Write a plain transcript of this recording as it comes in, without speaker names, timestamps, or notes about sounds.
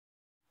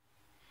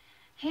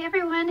Hey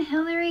everyone,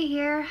 Hillary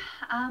here.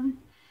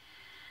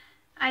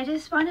 I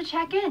just want to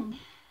check in.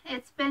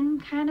 It's been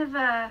kind of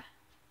a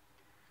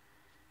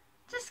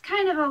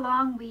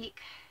long week,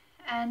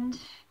 and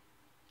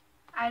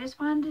I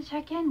just wanted to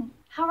check in.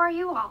 How are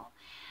you all?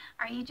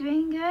 Are you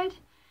doing good?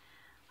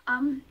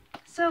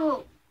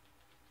 So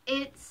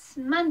it's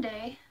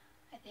Monday,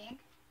 I think.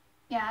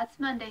 Yeah, it's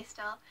Monday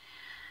still,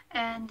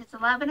 and it's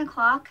 11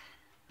 o'clock,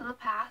 a little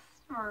past,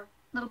 or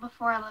a little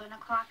before 11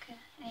 o'clock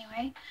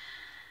anyway,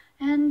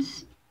 and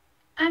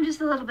I'm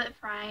just a little bit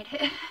fried.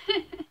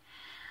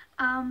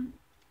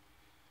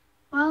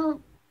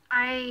 Well,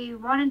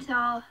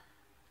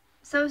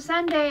 so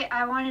Sunday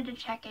I wanted to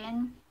check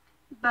in,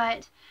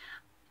 but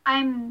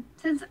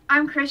since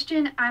I'm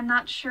Christian, I'm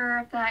not sure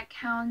if that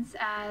counts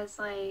as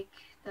like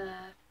the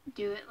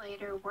do it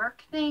later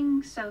work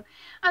thing, so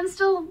I'm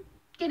still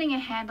getting a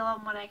handle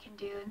on what I can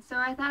do, and so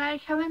I thought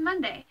I'd come in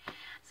Monday.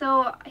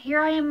 So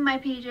here I am in my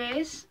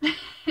PJs,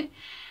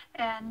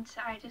 and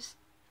I just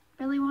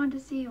really wanted to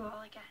see you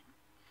all again,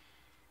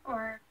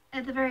 or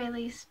at the very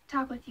least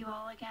talk with you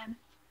all again.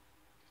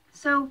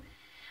 So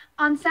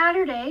on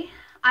Saturday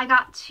I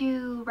got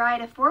to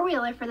ride a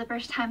four-wheeler for the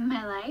first time in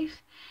my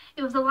life.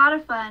 It was a lot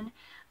of fun.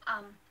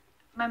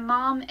 My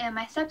mom and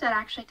my stepdad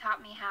actually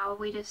taught me how.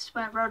 We just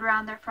rode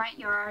around their front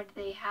yard.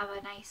 They have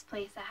a nice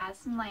place that has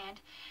some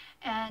land,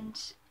 and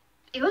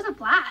it was a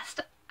blast.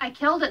 I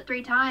killed it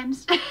 3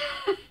 times.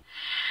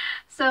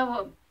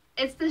 So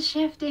it's the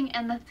shifting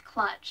and the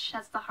clutch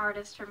that's the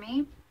hardest for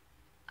me.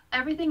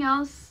 Everything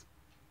else,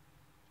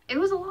 it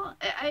was a lot.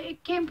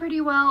 It came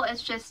pretty well.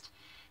 It's just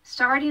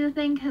starting the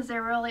thing because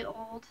they're really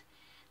old.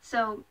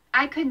 So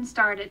I couldn't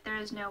start it. There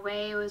was no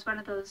way. It was one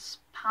of those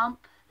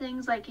pump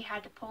things, like you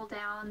had to pull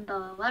down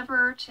the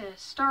lever to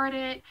start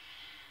it.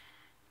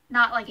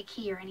 Not like a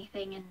key or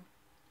anything. And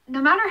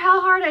no matter how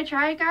hard I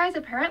try, guys,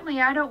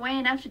 apparently I don't weigh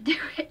enough to do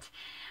it.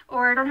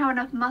 Or I don't have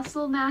enough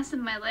muscle mass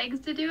in my legs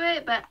to do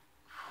it. But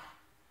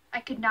I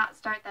could not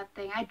start that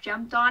thing. I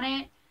jumped on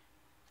it.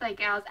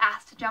 Like I was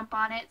asked to jump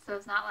on it. So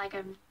it's not like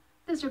I'm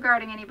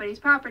disregarding anybody's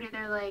property.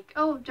 They're like,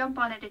 oh, jump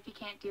on it if you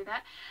can't do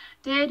that.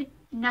 Did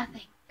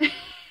nothing.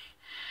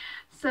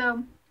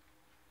 So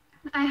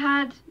I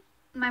had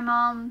my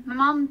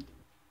mom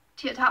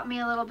taught me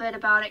a little bit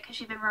about it because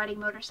she'd been riding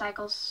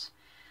motorcycles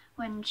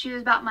when she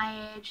was about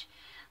my age.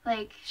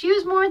 Like, she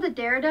was more the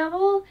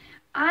daredevil.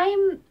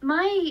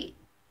 My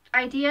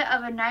idea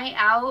of a night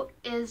out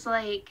is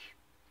like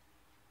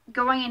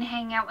going and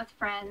hanging out with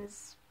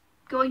friends,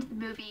 going to the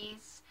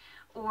movies,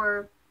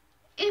 or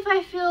if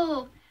I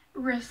feel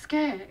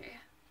risque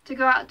to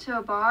go out to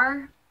a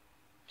bar,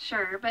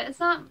 sure, but it's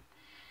not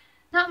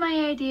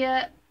my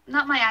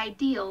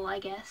ideal, I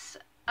guess,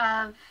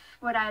 of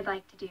what I'd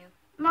like to do.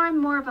 I'm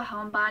more of a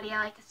homebody.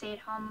 I like to stay at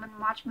home and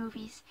watch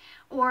movies,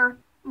 or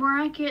more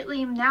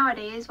accurately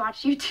nowadays,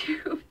 watch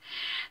YouTube.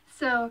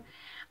 So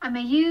I'm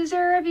a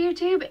user of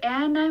YouTube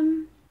and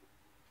I'm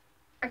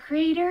a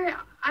creator.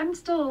 I'm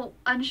still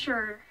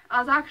unsure.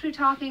 I was actually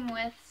talking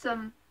with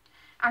some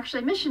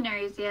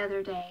missionaries the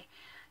other day,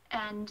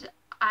 and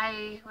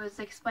I was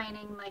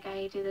explaining like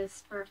I do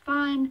this for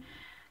fun,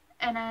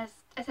 and as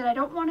I said, I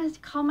don't want to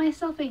call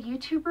myself a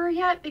YouTuber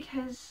yet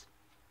because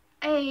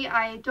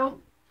I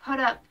don't put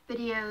up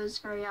videos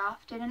very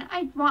often, and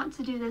I want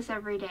to do this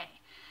every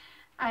day.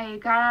 I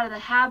got out of the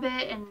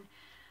habit, and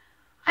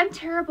I'm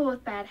terrible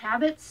with bad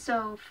habits,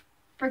 so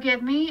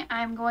forgive me.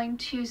 I'm going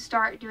to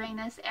start doing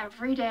this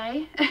every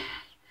day.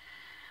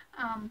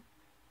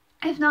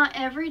 If not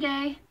every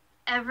day,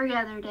 every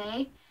other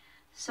day,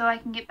 so I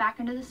can get back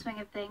into the swing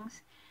of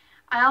things.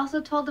 I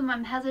also told them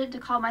I'm hesitant to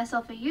call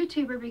myself a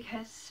YouTuber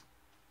because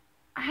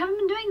I haven't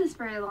been doing this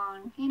very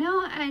long, you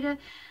know?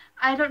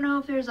 I don't know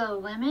if there's a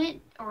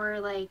limit, or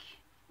like,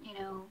 you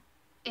know,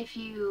 if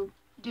you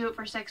do it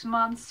for 6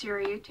 months, you're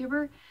a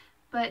YouTuber,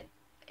 but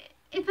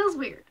it feels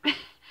weird.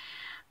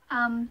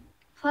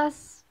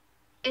 Plus,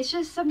 it's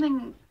just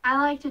something I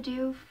like to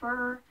do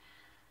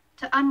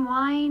to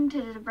unwind,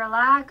 to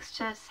relax,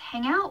 just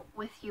hang out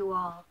with you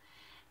all.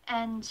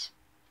 And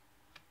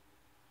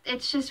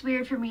it's just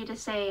weird for me to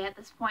say at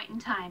this point in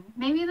time.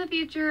 Maybe in the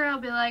future I'll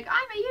be like,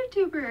 I'm a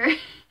YouTuber.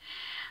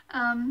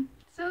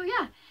 So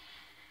yeah.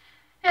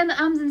 And the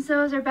ums and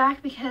so's are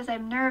back because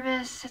I'm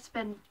nervous.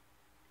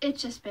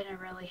 It's just been a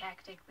really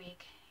hectic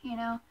week, you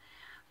know?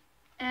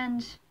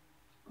 And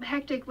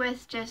hectic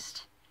with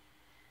just,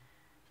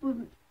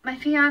 my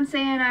fiance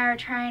and I are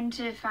trying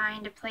to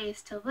find a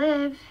place to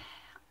live.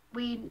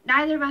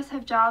 Neither of us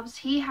have jobs.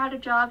 He had a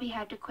job he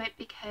had to quit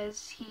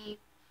because he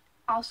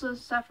also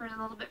suffers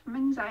a little bit from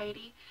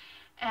anxiety,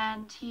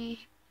 and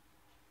he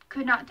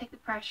could not take the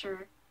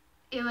pressure.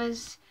 It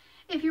was,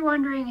 if you're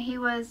wondering, he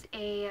was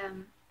a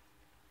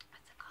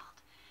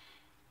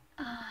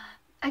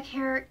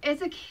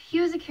he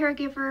was a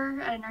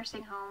caregiver at a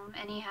nursing home,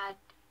 and he had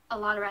a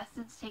lot of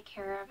residents to take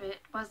care of. It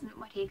wasn't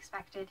what he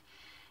expected,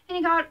 and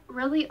he got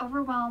really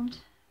overwhelmed,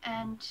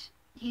 and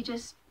he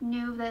just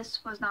knew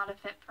this was not a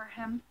fit for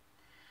him.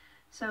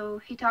 So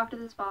he talked to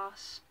his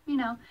boss. You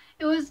know,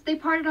 they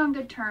parted on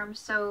good terms,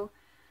 so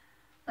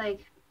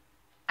like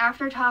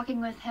after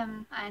talking with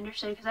him, I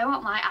understood, because I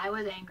won't lie, I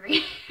was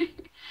angry.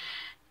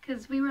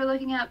 Because we were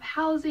looking up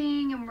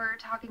housing and we're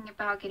talking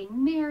about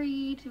getting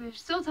married. We were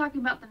still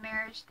talking about the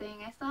marriage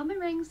thing. I still have my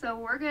ring, so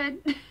we're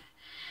good.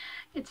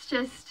 It's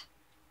just,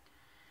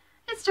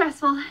 it's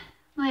stressful.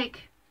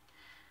 Like,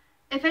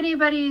 if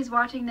anybody's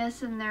watching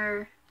this and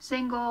they're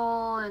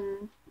single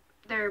and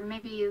they're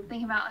maybe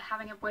thinking about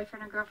having a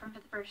boyfriend or girlfriend for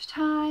the first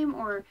time,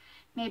 or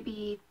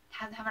maybe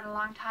haven't had it a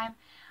long time,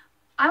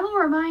 I will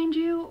remind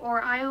you,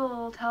 or I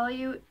will tell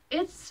you,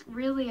 it's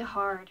really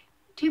hard.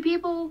 Two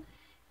people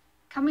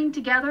coming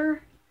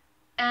together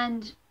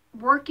and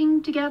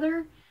working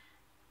together,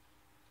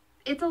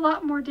 it's a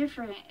lot more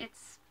different.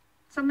 It's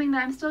something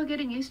that I'm still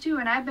getting used to,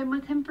 and I've been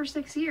with him for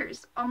 6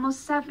 years,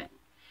 almost 7.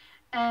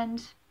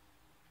 And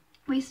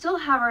we still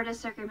have our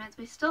disagreements,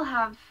 we still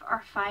have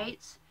our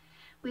fights,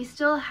 we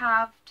still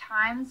have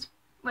times,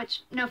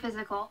 which, no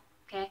physical,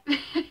 okay?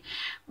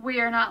 We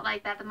are not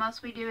like that. The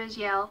most we do is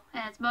yell,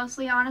 and it's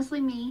mostly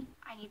honestly me.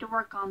 I need to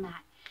work on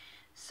that.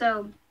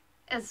 So,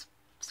 as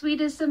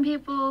sweet as some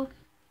people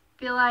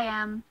feel I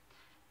am,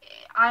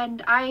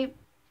 and I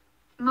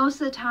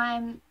most of the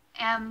time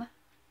am,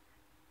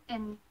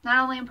 in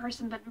not only in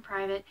person but in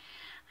private,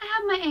 I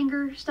have my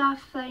anger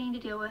stuff that I need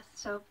to deal with.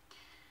 So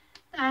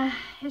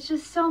it's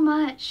just so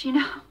much, you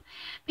know.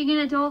 Being an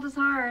adult is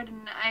hard,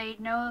 and I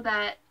know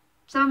that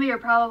some of you are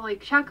probably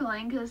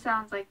chuckling because it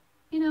sounds like,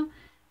 you know,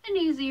 an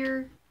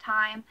easier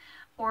time,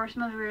 or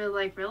some of you are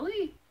like,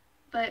 really?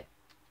 But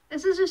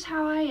this is just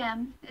how I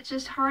am. It's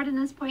just hard in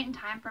this point in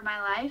time for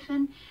my life,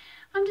 and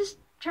I'm just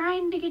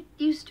trying to get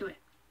used to it.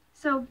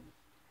 So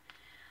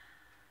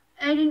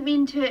I didn't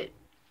mean to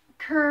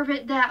curve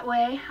it that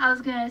way. I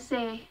was gonna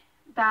say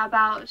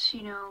about,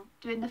 you know,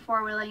 doing the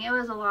 4-wheeling. It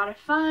was a lot of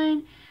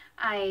fun.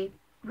 I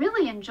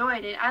really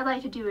enjoyed it. I'd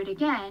like to do it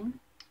again.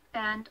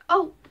 And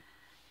oh,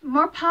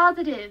 more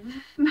positive.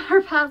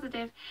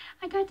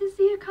 I got to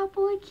see a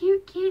couple of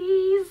cute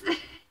kitties.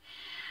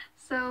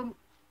 So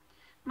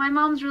my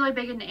mom's really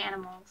big into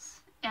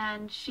animals,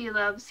 and she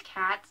loves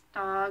cats,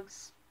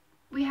 dogs.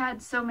 We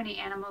had so many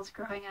animals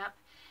growing up.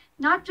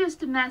 Not just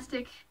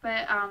domestic,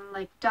 but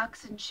like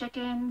ducks and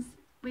chickens.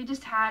 We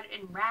just had,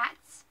 and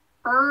rats,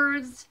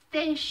 birds,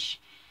 fish.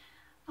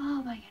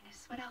 Oh my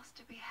goodness, what else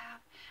did we have?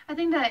 I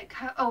think that,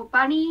 oh,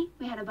 bunny.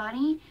 We had a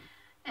bunny,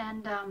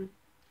 and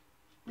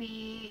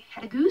we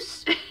had a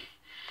goose.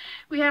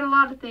 We had a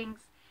lot of things.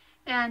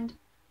 And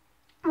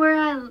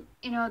where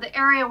you know, the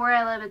area where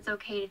I live, it's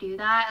okay to do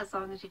that as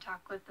long as you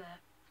talk with the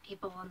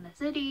people in the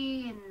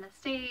city and the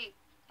state,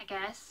 I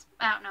guess.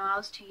 I don't know, I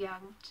was too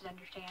young to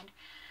understand.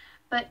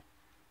 But,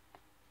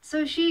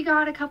 so she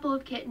got a couple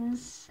of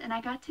kittens, and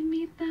I got to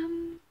meet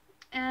them,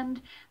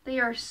 and they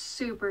are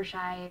super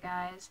shy, you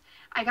guys.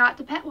 I got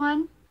to pet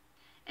one,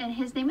 and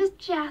his name is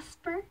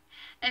Jasper,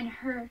 and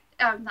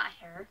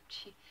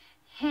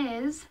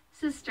his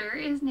sister,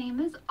 his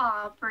name is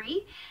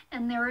Aubrey,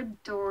 and they're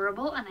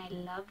adorable, and I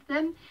love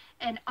them.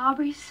 And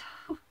Aubrey's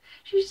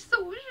she's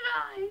so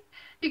shy.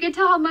 You can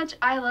tell how much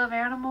I love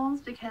animals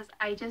because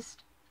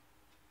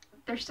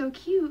they're so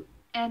cute.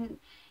 And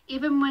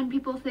even when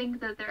people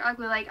think that they're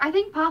ugly, like, I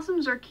think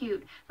possums are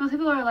cute. Most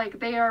people are like,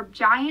 they are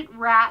giant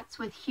rats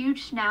with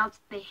huge snouts.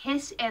 They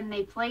hiss and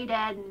they play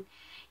dead, and,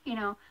 you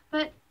know,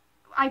 but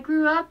I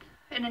grew up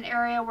in an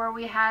area where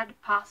we had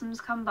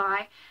possums come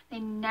by. They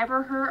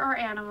never hurt our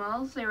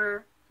animals. They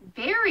were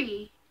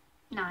very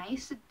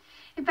nice.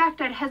 In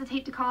fact, I'd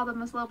hesitate to call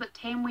them a little bit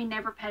tame. We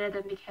never petted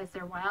them because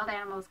they're wild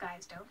animals,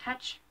 guys. Don't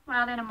touch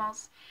wild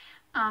animals.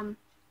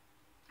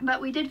 But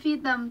we did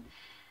feed them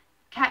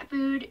cat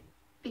food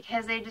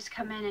because they just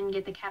come in and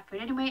get the cat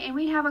food anyway, and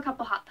we'd have a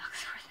couple hot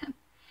dogs for them.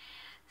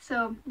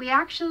 So we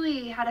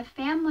actually had a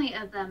family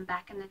of them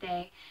back in the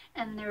day,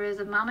 and there was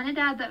a mom and a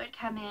dad that would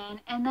come in,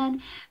 and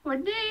then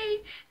one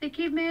day they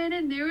came in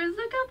and there was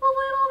a couple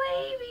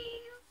little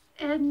babies,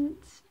 and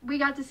we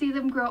got to see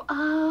them grow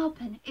up,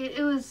 and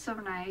it was so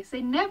nice.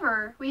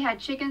 We had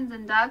chickens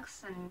and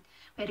ducks, and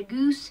we had a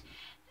goose,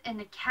 and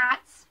the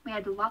cats. We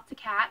had lots of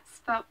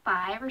cats, about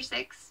 5 or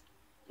 6.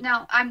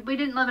 Now, we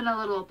didn't live in a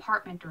little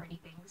apartment or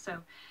anything, so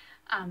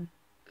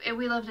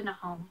we lived in a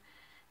home,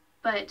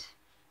 but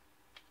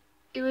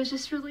it was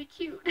just really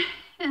cute.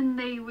 And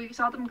we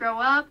saw them grow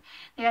up.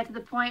 They got to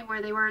the point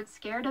where they weren't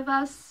scared of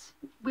us.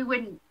 We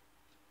wouldn't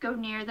go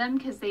near them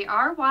because they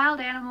are wild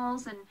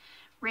animals and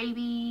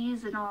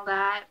rabies and all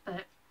that,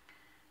 but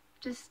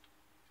just,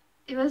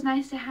 it was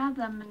nice to have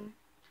them.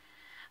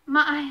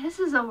 And this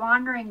is a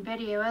wandering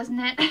video, isn't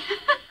it?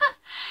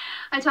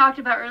 I talked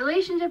about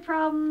relationship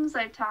problems,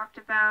 I talked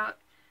about,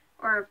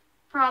 or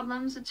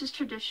problems, it's just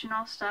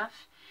traditional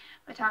stuff.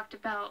 I talked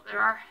about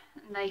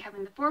like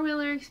having the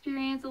 4-wheeler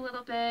experience a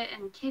little bit,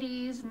 and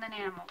kitties, and then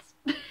animals.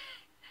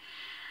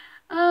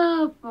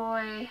 Oh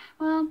boy.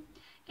 Well,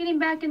 getting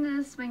back into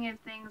the swing of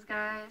things,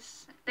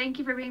 guys. Thank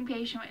you for being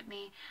patient with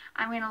me.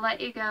 I'm going to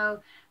let you go.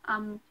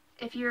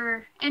 If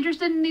you're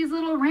interested in these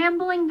little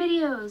rambling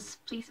videos,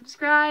 please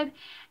subscribe,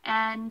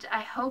 and I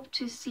hope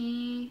to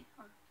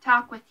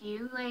talk with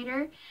you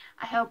later.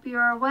 I hope you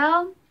are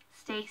well,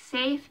 Stay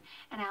safe,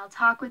 and I'll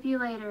talk with you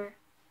later.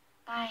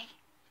 Bye.